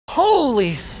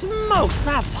Holy smokes,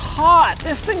 that's hot.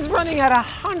 This thing's running at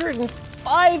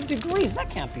 105 degrees.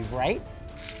 That can't be right.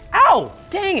 Ow,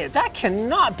 dang it, that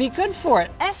cannot be good for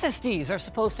it. SSDs are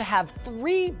supposed to have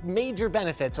 3 major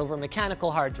benefits over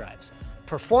mechanical hard drives: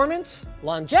 performance,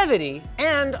 longevity,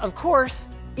 and of course,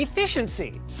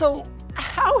 efficiency. So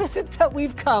how is it that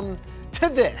we've come to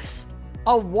this?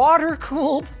 A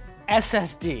water-cooled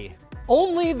SSD.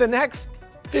 Only the next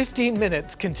 15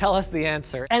 minutes can tell us the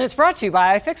answer. And it's brought to you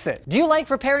by iFixit. Do you like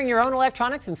repairing your own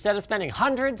electronics instead of spending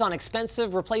hundreds on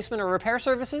expensive replacement or repair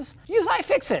services? Use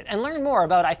iFixit and learn more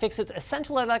about iFixit's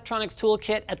Essential Electronics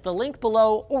Toolkit at the link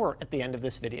below or at the end of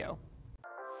this video.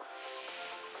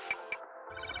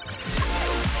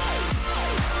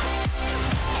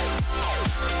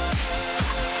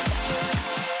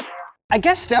 I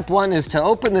guess step one is to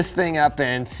open this thing up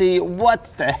and see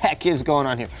what the heck is going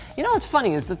on here. You know what's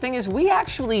funny is the thing is we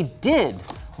actually did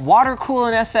water cool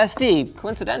an SSD,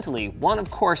 coincidentally, one of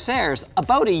Corsair's,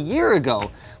 about a year ago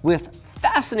with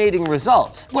fascinating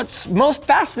results. What's most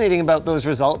fascinating about those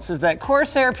results is that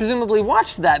Corsair presumably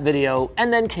watched that video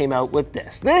and then came out with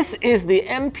this. This is the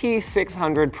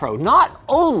MP600 Pro. Not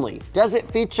only does it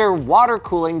feature water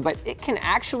cooling, but it can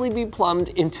actually be plumbed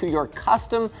into your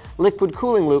custom liquid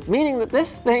cooling loop, meaning that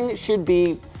this thing should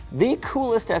be the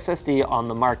coolest SSD on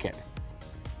the market.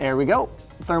 There we go.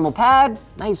 Thermal pad,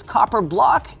 nice copper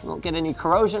block. You won't get any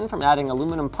corrosion from adding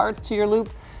aluminum parts to your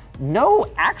loop. No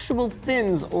actual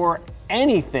fins or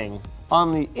anything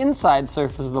on the inside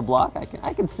surface of the block.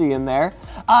 I can see in there.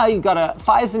 You've got a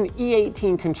Phison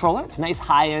E18 controller. It's a nice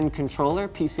high-end controller,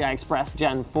 PCI Express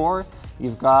Gen 4.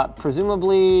 You've got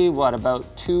presumably, what,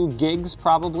 about 2 gigs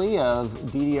probably of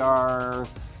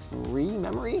DDR3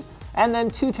 memory? And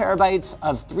then 2 terabytes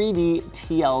of 3D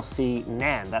TLC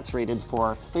NAND. That's rated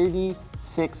for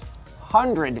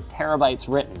 3,600 terabytes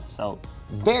written. So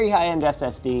very high-end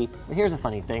SSD. But here's a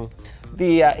funny thing.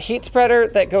 The heat spreader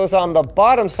that goes on the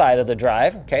bottom side of the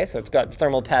drive, okay, so it's got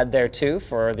thermal pad there too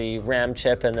for the RAM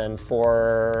chip and then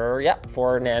 4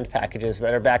 NAND packages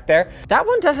that are back there. That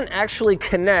one doesn't actually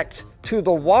connect to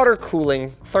the water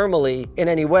cooling thermally in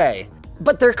any way.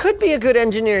 But there could be a good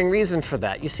engineering reason for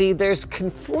that. You see, there's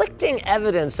conflicting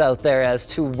evidence out there as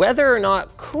to whether or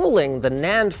not cooling the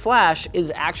NAND flash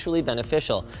is actually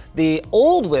beneficial. The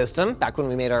old wisdom, back when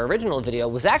we made our original video,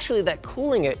 was actually that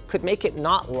cooling it could make it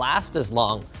not last as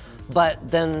long. But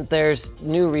then there's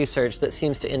new research that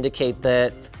seems to indicate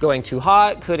that going too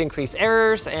hot could increase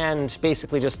errors, and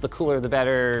basically just the cooler the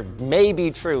better may be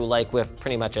true, like with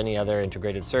pretty much any other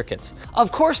integrated circuits.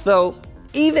 Of course though,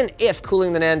 even if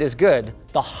cooling the NAND is good,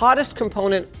 the hottest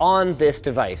component on this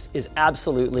device is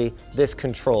absolutely this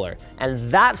controller. And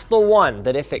that's the one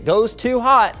that if it goes too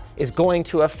hot is going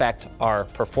to affect our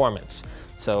performance.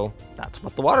 So that's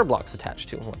what the water block's attached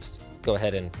to. Let's go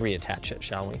ahead and reattach it,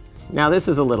 shall we? Now this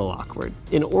is a little awkward.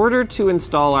 In order to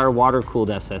install our water-cooled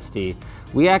SSD,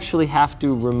 we actually have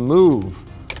to remove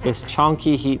this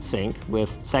chonky heatsink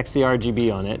with sexy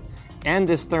RGB on it and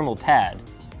this thermal pad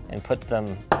and put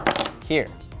them here,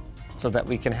 so that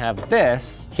we can have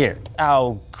this here.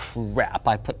 Oh crap,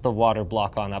 I put the water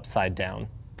block on upside down.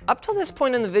 Up till this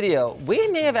point in the video, we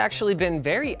may have actually been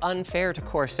very unfair to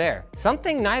Corsair.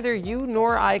 Something neither you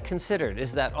nor I considered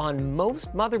is that on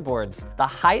most motherboards, the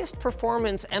highest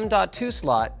performance M.2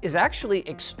 slot is actually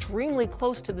extremely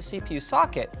close to the CPU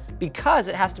socket because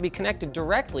it has to be connected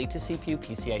directly to CPU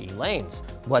PCIe lanes.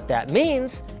 What that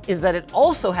means is that it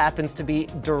also happens to be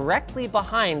directly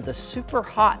behind the super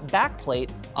hot backplate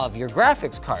of your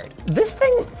graphics card. This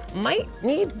thing might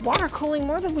need water cooling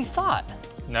more than we thought.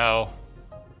 No.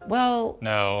 Well,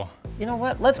 no. You know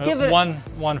what? Let's give it one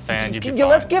fan. You'd be fine.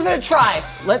 Let's give it a try.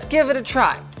 Let's give it a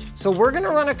try. So we're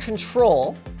gonna run a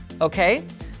control, okay,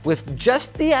 with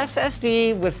just the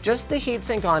SSD, with just the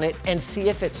heatsink on it, and see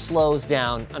if it slows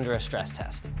down under a stress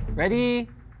test. Ready?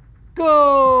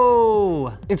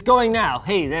 Go! It's going now.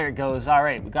 Hey, there it goes. All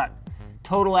right, we got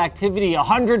total activity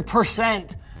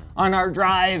 100% on our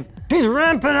drive. He's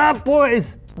ramping up,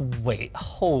 boys. Wait,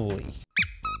 holy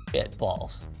shit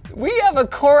balls. We have a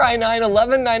Core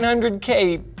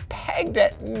i9-11900K pegged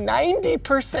at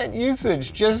 90%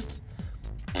 usage, just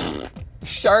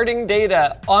sharding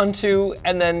data onto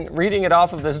and then reading it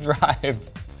off of this drive.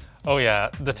 Oh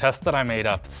yeah, the test that I made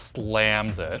up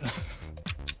slams it.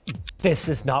 This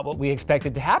is not what we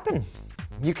expected to happen.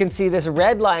 You can see this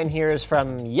red line here is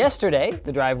from yesterday.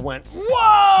 The drive went,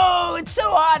 whoa, it's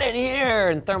so hot in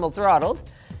here, and thermal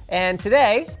throttled. And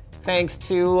today, thanks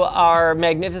to our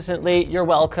magnificently, you're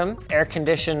welcome,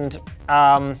 air-conditioned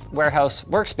warehouse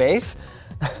workspace,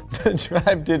 the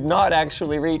drive did not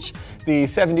actually reach the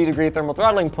 70-degree thermal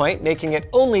throttling point, making it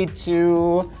only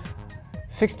to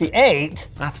 68?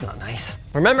 That's not nice.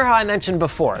 Remember how I mentioned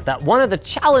before that one of the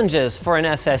challenges for an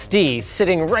SSD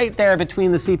sitting right there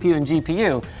between the CPU and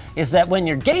GPU is that when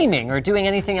you're gaming or doing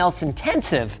anything else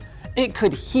intensive, it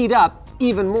could heat up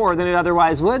even more than it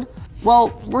otherwise would?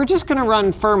 Well, we're just gonna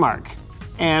run Furmark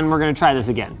and we're gonna try this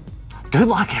again. Good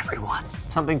luck, everyone.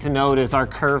 Something to note is our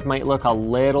curve might look a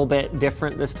little bit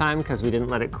different this time because we didn't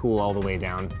let it cool all the way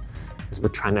down because we're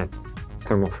trying to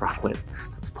thermal throttle it.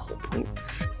 That's the whole point.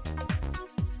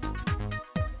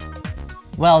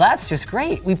 Well, that's just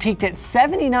great. We peaked at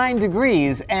 79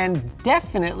 degrees and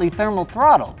definitely thermal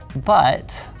throttled,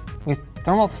 but we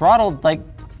thermal throttled like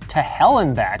to hell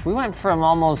and back. We went from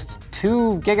almost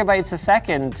 2 gigabytes a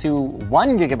second to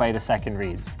 1 gigabyte a second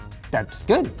reads. That's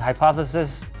good.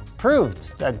 Hypothesis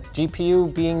proved. A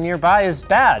GPU being nearby is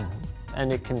bad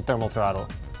and it can thermal throttle.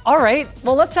 All right,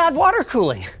 well, let's add water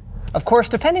cooling. Of course,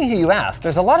 depending who you ask,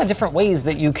 there's a lot of different ways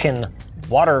that you can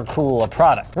water cool a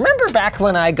product. Remember back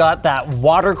when I got that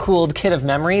water cooled kit of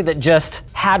memory that just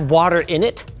had water in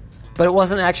it, but it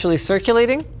wasn't actually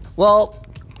circulating? Well,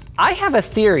 I have a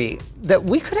theory that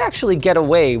we could actually get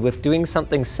away with doing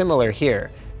something similar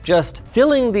here. Just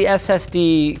filling the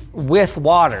SSD with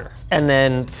water and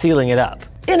then sealing it up.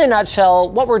 In a nutshell,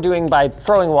 what we're doing by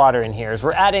throwing water in here is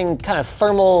we're adding kind of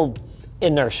thermal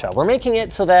inertia. We're making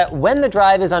it so that when the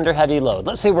drive is under heavy load,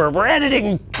 let's say we're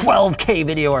editing 12K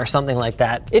video or something like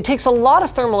that, it takes a lot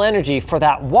of thermal energy for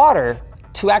that water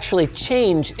to actually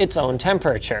change its own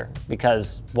temperature,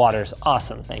 because water's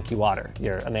awesome. Thank you, water.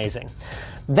 You're amazing.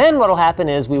 Then what'll happen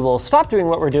is we will stop doing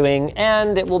what we're doing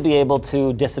and it will be able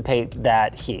to dissipate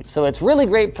that heat. So it's really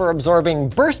great for absorbing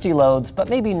bursty loads, but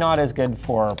maybe not as good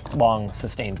for long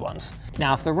sustained ones.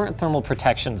 Now, if there weren't thermal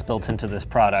protections built into this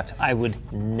product, I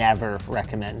would never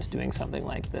recommend doing something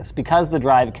like this. Because the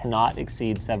drive cannot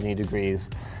exceed 70 degrees,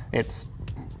 it's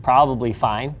probably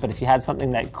fine, but if you had something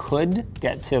that could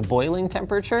get to boiling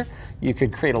temperature, you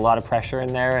could create a lot of pressure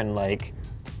in there and like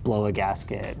blow a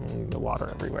gasket and the water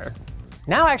everywhere.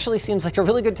 Now actually seems like a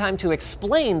really good time to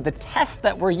explain the test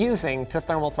that we're using to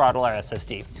thermal throttle our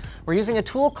SSD. We're using a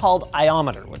tool called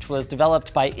IOMeter, which was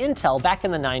developed by Intel back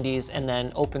in the 90s and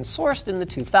then open sourced in the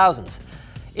 2000s.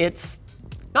 It's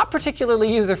not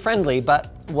particularly user-friendly,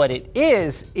 but what it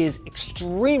is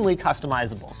extremely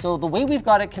customizable. So the way we've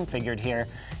got it configured here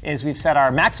is we've set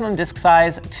our maximum disk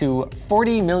size to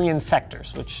 40 million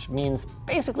sectors, which means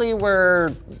basically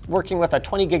we're working with a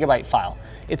 20 gigabyte file.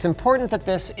 It's important that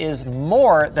this is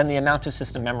more than the amount of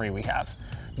system memory we have.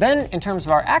 Then in terms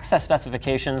of our access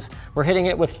specifications, we're hitting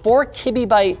it with 4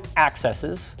 kibibyte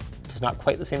accesses, which is not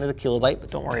quite the same as a kilobyte, but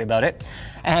don't worry about it.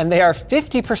 And they are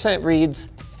 50% reads,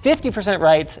 50%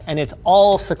 writes, and it's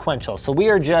all sequential. So we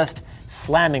are just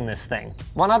slamming this thing.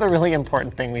 One other really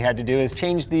important thing we had to do is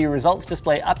change the results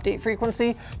display update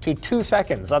frequency to 2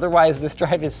 seconds. Otherwise, this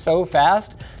drive is so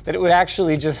fast that it would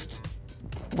actually just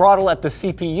throttle at the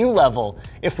CPU level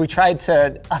if we tried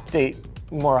to update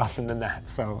more often than that.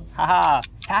 So, haha.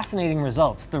 Fascinating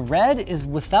results. The red is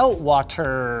without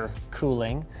Waturr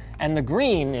Cooling, and the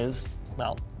green is,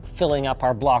 well, filling up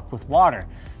our block with water.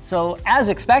 So, as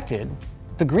expected,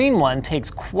 the green one takes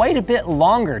quite a bit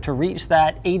longer to reach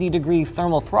that 80-degree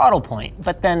thermal throttle point,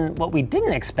 but then what we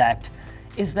didn't expect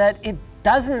is that it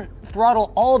doesn't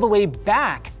throttle all the way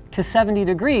back to 70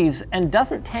 degrees and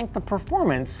doesn't tank the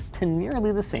performance to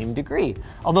nearly the same degree,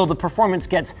 although the performance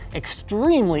gets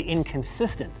extremely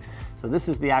inconsistent. So this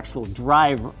is the actual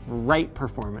drive write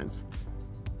performance.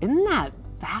 Isn't that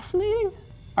fascinating?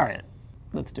 All right,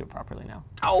 let's do it properly now.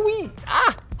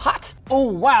 Hot. Oh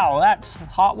wow, that's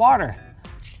hot water.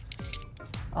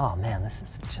 Oh man, this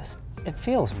is just, it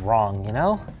feels wrong, you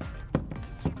know?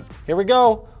 Here we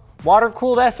go.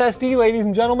 Water-cooled SSD, ladies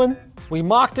and gentlemen. We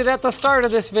mocked it at the start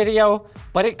of this video,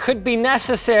 but it could be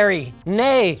necessary,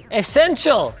 nay,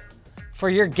 essential for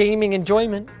your gaming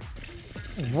enjoyment.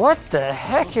 What the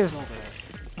heck is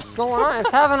going on?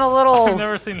 It's having a little... I've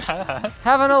never seen that.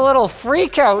 Having a little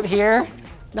freak out here.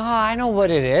 No, I know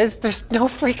what it is. There's no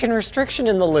freaking restriction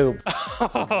in the loop.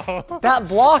 That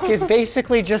block is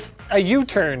basically just a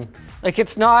U-turn. Like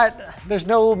it's not, there's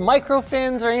no micro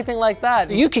fins or anything like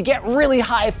that. You could get really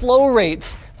high flow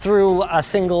rates through a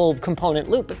single component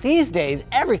loop, but these days,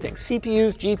 everything,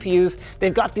 CPUs, GPUs,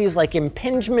 they've got these like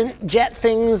impingement jet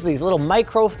things, these little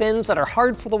micro fins that are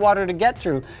hard for the water to get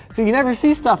through. So you never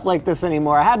see stuff like this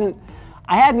anymore. I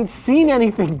hadn't seen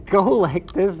anything go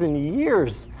like this in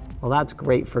years. Well, that's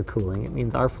great for cooling. It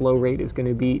means our flow rate is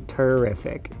gonna be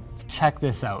terrific. Check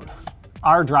this out.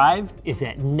 Our drive is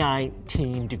at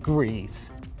 19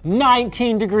 degrees.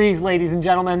 19 degrees, ladies and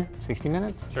gentlemen. 60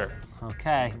 minutes? Sure.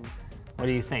 Okay, what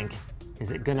do you think?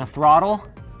 Is it gonna throttle?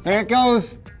 there it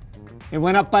goes. It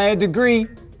went up by a degree,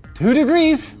 2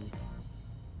 degrees.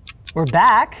 We're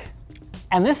back,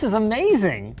 and this is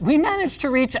amazing. We managed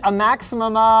to reach a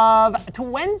maximum of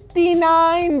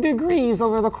 29 degrees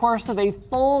over the course of a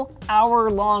full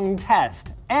hour-long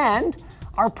test. And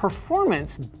our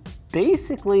performance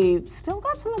basically still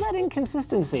got some of that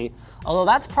inconsistency, although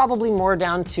that's probably more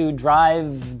down to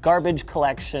drive garbage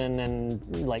collection and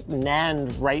like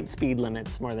NAND write speed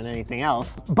limits more than anything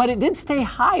else. But it did stay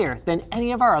higher than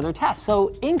any of our other tests.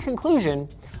 So in conclusion,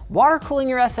 water cooling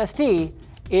your SSD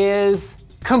is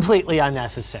completely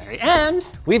unnecessary. And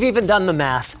we've even done the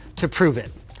math to prove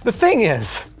it. The thing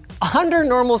is, under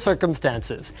normal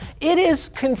circumstances, it is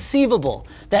conceivable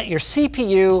that your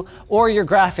CPU or your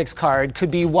graphics card could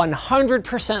be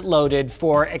 100% loaded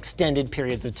for extended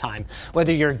periods of time,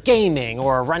 whether you're gaming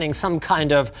or running some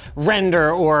kind of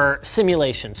render or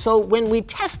simulation. So when we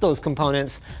test those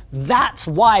components, that's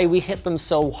why we hit them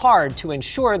so hard, to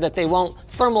ensure that they won't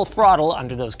thermal throttle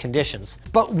under those conditions.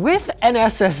 But with an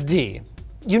SSD,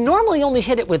 you normally only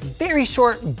hit it with very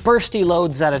short, bursty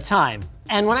loads at a time.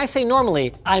 And when I say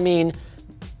normally, I mean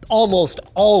almost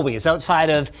always, outside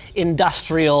of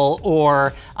industrial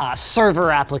or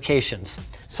server applications.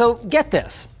 So get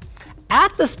this,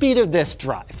 at the speed of this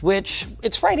drive, which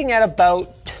it's writing at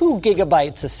about 2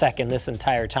 gigabytes a second this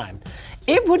entire time,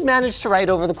 it would manage to write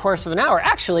over the course of an hour.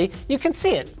 Actually, you can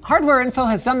see it. Hardware Info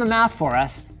has done the math for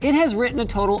us. It has written a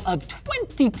total of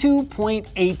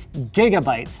 22.8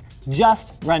 gigabytes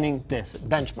just running this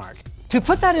benchmark. To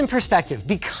put that in perspective,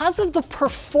 because of the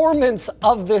performance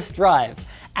of this drive,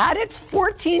 at its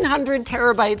 1400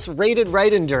 terabytes rated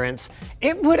write endurance,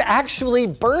 it would actually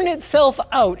burn itself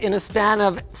out in a span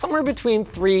of somewhere between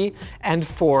 3 and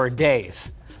 4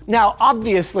 days. Now,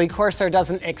 obviously, Corsair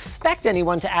doesn't expect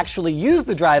anyone to actually use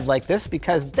the drive like this,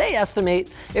 because they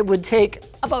estimate it would take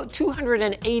about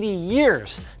 280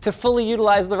 years to fully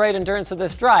utilize the write endurance of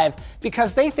this drive,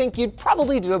 because they think you'd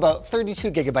probably do about 32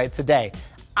 gigabytes a day.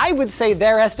 I would say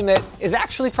their estimate is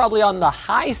actually probably on the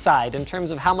high side in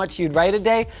terms of how much you'd write a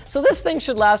day, so this thing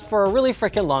should last for a really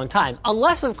freaking long time.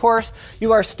 Unless, of course,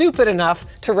 you are stupid enough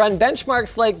to run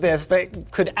benchmarks like this that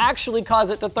could actually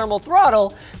cause it to thermal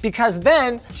throttle, because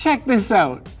then, check this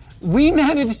out. We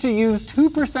managed to use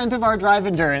 2% of our drive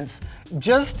endurance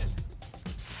just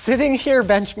sitting here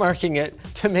benchmarking it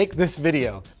to make this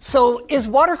video. So is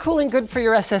water cooling good for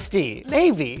your SSD?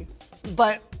 Maybe,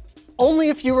 but only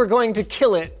if you were going to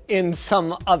kill it in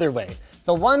some other way.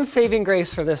 The one saving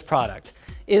grace for this product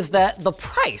is that the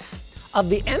price of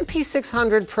the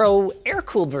MP600 Pro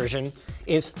air-cooled version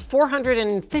is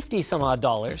 $450 some odd,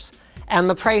 and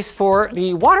the price for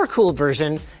the water-cooled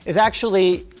version is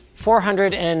actually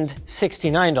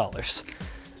 $469.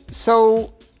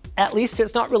 So at least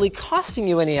it's not really costing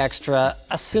you any extra,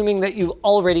 assuming that you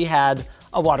already had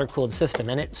a water-cooled system,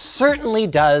 and it certainly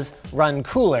does run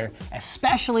cooler,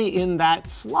 especially in that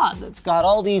slot that's got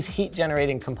all these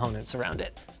heat-generating components around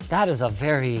it. That is a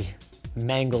very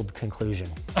mangled conclusion.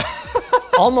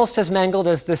 Almost as mangled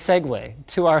as the segue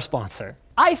to our sponsor.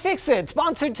 iFixit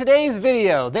sponsored today's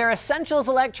video. Their Essentials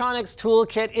Electronics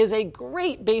Toolkit is a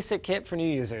great basic kit for new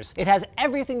users. It has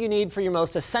everything you need for your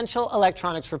most essential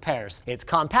electronics repairs. It's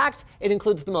compact, it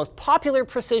includes the most popular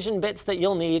precision bits that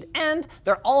you'll need, and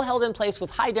they're all held in place with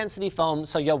high-density foam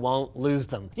so you won't lose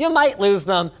them. You might lose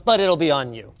them, but it'll be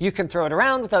on you. You can throw it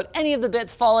around without any of the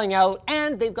bits falling out,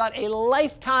 and they've got a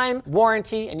lifetime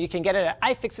warranty, and you can get it at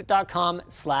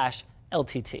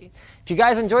ifixit.com/LTT. If you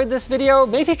guys enjoyed this video,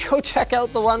 maybe go check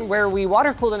out the one where we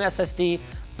water cooled an SSD,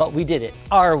 but we did it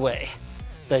our way,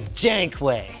 the jank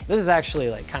way. This is actually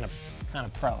like kind of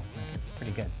pro. Like, it's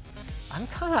pretty good. I'm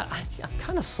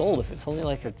kind of sold if it's only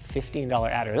like a $15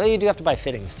 adder. You do have to buy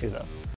fittings too, though.